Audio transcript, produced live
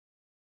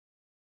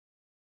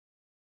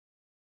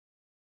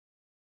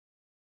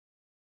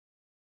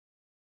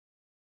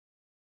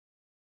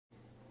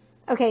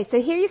Okay,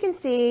 so here you can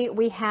see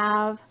we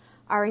have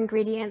our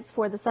ingredients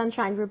for the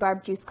Sunshine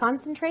Rhubarb Juice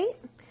Concentrate.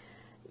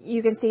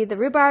 You can see the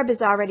rhubarb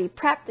is already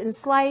prepped and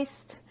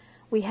sliced.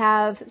 We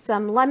have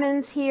some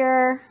lemons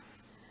here.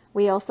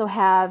 We also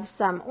have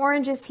some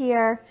oranges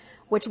here,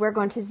 which we're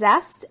going to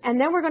zest,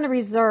 and then we're going to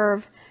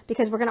reserve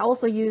because we're going to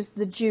also use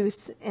the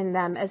juice in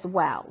them as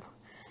well.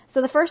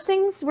 So the first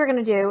things we're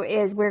going to do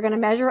is we're going to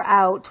measure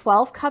out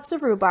 12 cups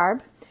of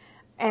rhubarb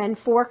and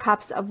 4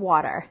 cups of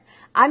water.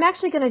 I'm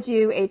actually going to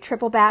do a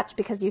triple batch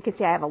because you can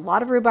see I have a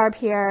lot of rhubarb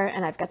here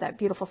and I've got that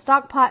beautiful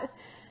stock pot.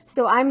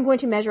 So I'm going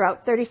to measure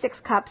out 36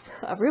 cups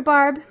of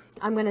rhubarb.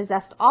 I'm going to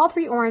zest all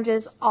 3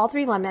 oranges, all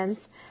 3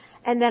 lemons,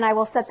 and then I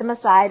will set them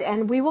aside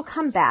and we will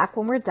come back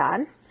when we're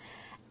done.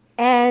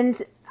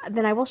 And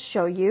then I will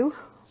show you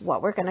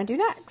what we're going to do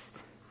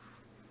next.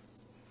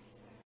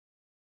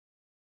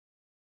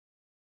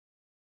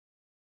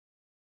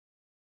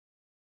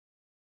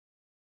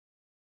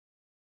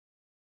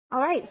 All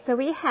right, so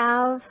we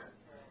have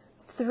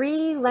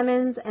 3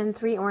 lemons and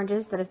 3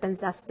 oranges that have been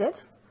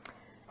zested.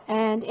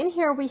 And in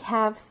here we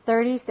have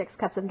 36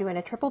 cups. I'm doing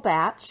a triple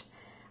batch.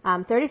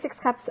 36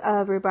 cups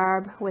of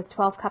rhubarb with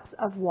 12 cups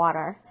of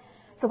water.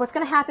 So what's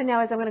going to happen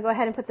now is I'm going to go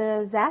ahead and put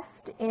the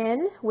zest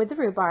in with the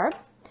rhubarb.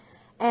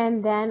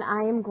 And then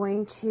I am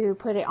going to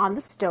put it on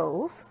the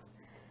stove.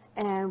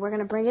 And we're going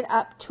to bring it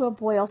up to a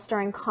boil,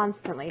 stirring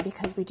constantly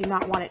because we do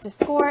not want it to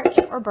scorch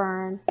or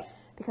burn,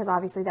 because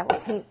obviously that will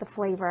taint the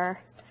flavor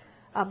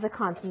of the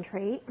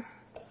concentrate.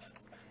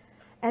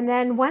 And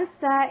then once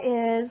that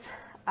is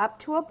up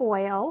to a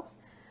boil,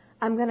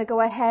 I'm going to go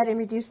ahead and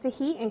reduce the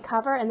heat and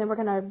cover, and then we're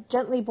going to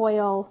gently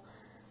boil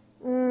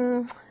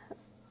 10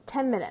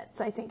 minutes,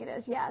 I think it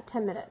is. Yeah,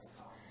 10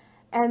 minutes.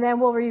 And then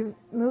we'll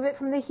remove it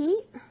from the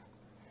heat,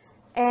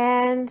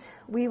 and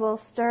we will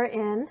stir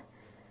in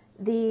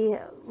the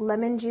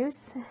lemon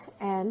juice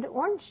and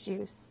orange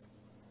juice.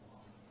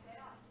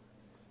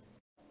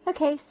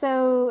 Okay,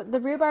 so the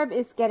rhubarb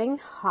is getting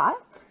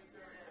hot.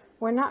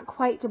 We're not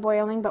quite to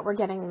boiling, but we're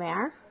getting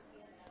there.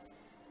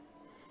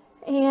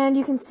 And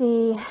you can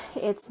see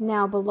it's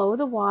now below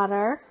the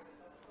water.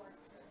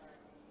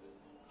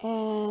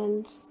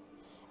 And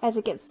as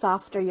it gets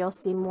softer, you'll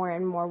see more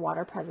and more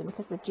water present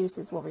because the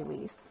juices will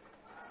release.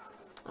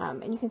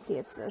 And you can see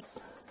it's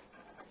this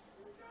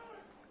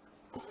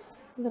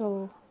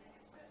little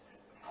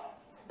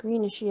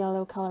greenish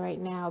yellow color right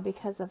now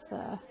because of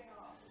the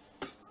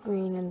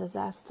green and the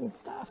zest and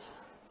stuff.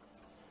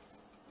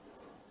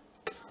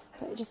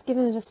 But just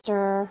giving it a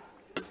stir.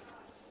 And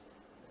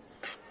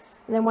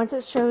then once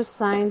it shows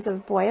signs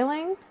of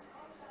boiling,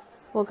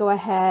 we'll go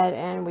ahead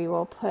and we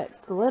will put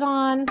the lid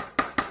on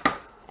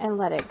and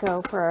let it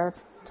go for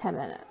 10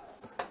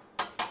 minutes.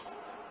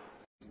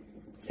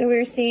 So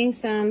we're seeing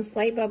some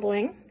slight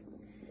bubbling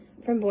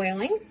from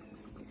boiling.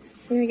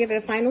 So we're going to give it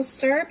a final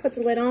stir, put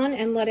the lid on,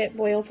 and let it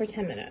boil for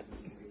 10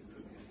 minutes.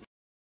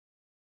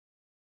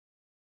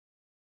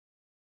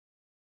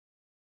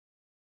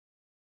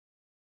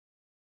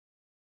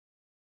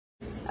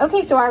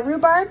 Okay, so our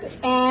rhubarb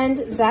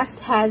and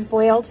zest has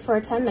boiled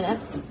for 10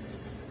 minutes.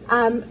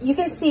 You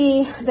can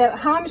see that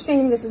how I'm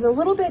straining this is a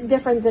little bit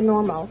different than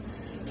normal.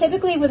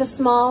 Typically with a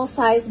small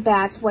sized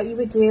batch, what you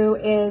would do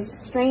is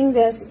strain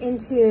this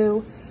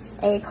into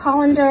a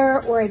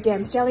colander or a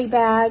damp jelly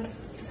bag.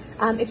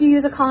 If you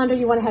use a colander,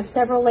 you want to have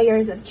several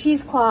layers of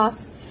cheesecloth,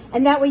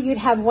 and that way you'd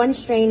have one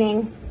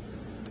straining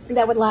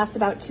that would last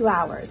about 2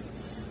 hours.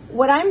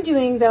 What I'm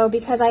doing though,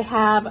 because I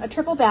have a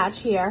triple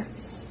batch here,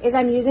 is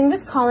I'm using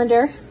this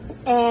colander,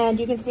 and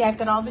you can see I've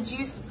got all the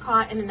juice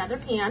caught in another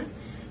pan.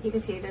 You can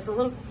see there's a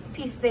little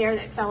piece there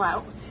that fell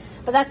out,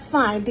 but that's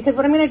fine because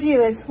what I'm going to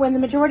do is when the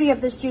majority of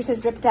this juice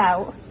has dripped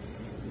out,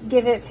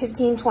 give it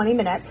 15-20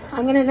 minutes.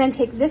 I'm going to then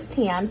take this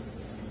pan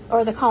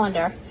or the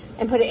colander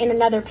and put it in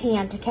another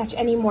pan to catch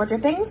any more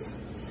drippings.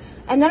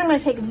 And then I'm going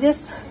to take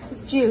this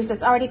juice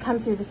that's already come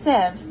through the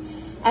sieve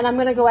and I'm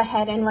going to go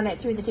ahead and run it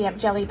through the damp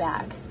jelly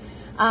bag.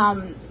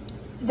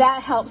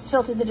 That helps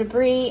filter the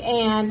debris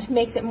and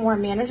makes it more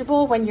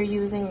manageable when you're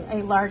using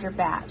a larger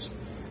batch,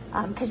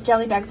 because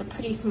jelly bags are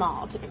pretty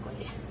small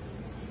typically.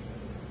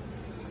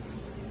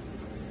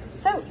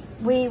 So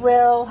we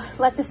will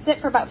let this sit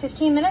for about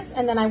 15 minutes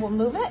and then I will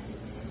move it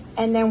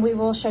and then we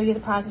will show you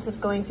the process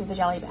of going through the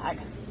jelly bag.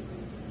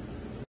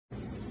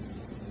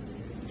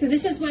 So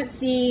this is what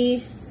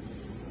the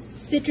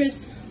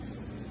citrus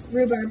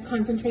rhubarb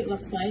concentrate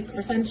looks like,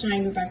 or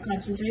sunshine rhubarb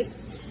concentrate.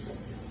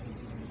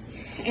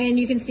 And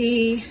you can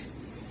see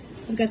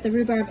I've got the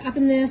rhubarb up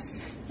in this,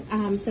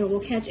 so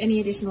we'll catch any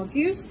additional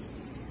juice.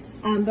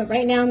 But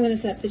right now I'm going to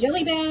set the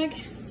jelly bag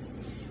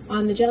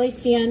on the jelly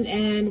stand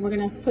and we're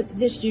going to put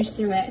this juice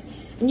through it.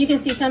 And you can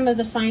see some of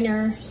the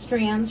finer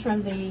strands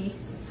from the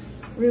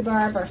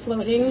rhubarb are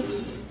floating,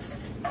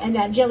 and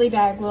that jelly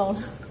bag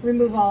will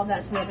remove all of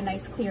that so we have a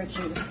nice clear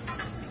juice.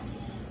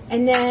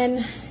 And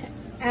then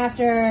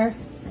after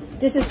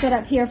this is set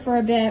up here for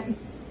a bit,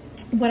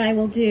 what I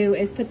will do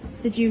is put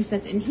the juice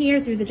that's in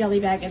here through the jelly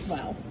bag as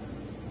well.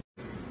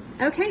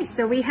 Okay,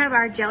 so we have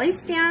our jelly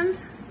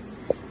stand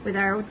with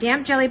our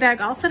damp jelly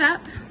bag all set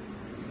up.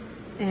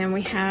 And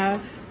we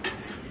have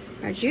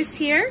our juice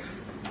here.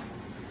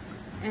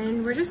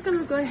 And we're just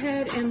gonna go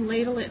ahead and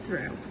ladle it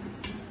through.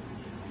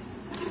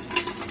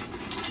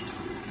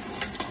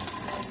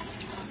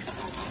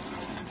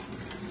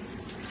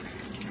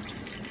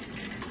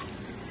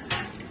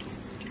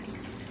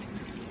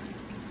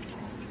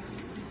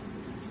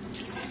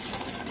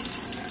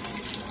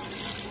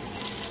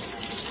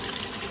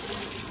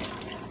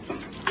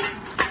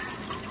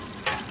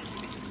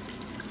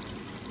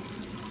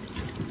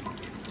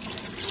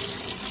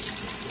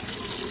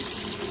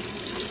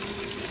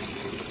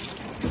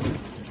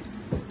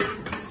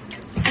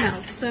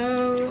 Smells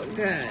so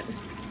good.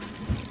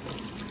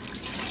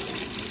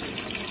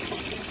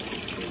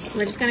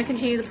 We're just going to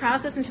continue the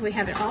process until we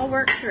have it all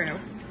worked through.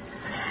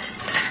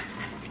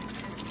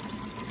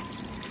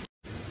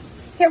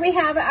 Here we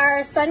have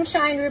our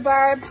Sunshine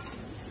Rhubarb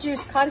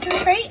juice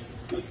concentrate,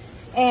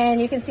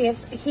 and you can see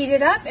it's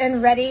heated up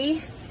and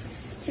ready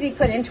to be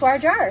put into our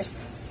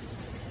jars.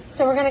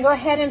 So we're going to go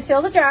ahead and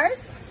fill the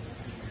jars.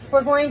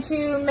 We're going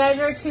to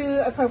measure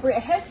to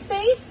appropriate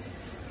headspace.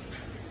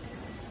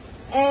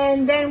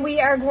 And then we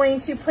are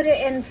going to put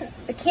it in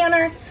the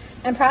canner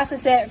and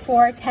process it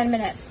for 10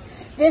 minutes.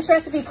 This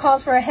recipe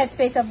calls for a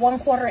headspace of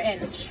 1/4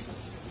 inch.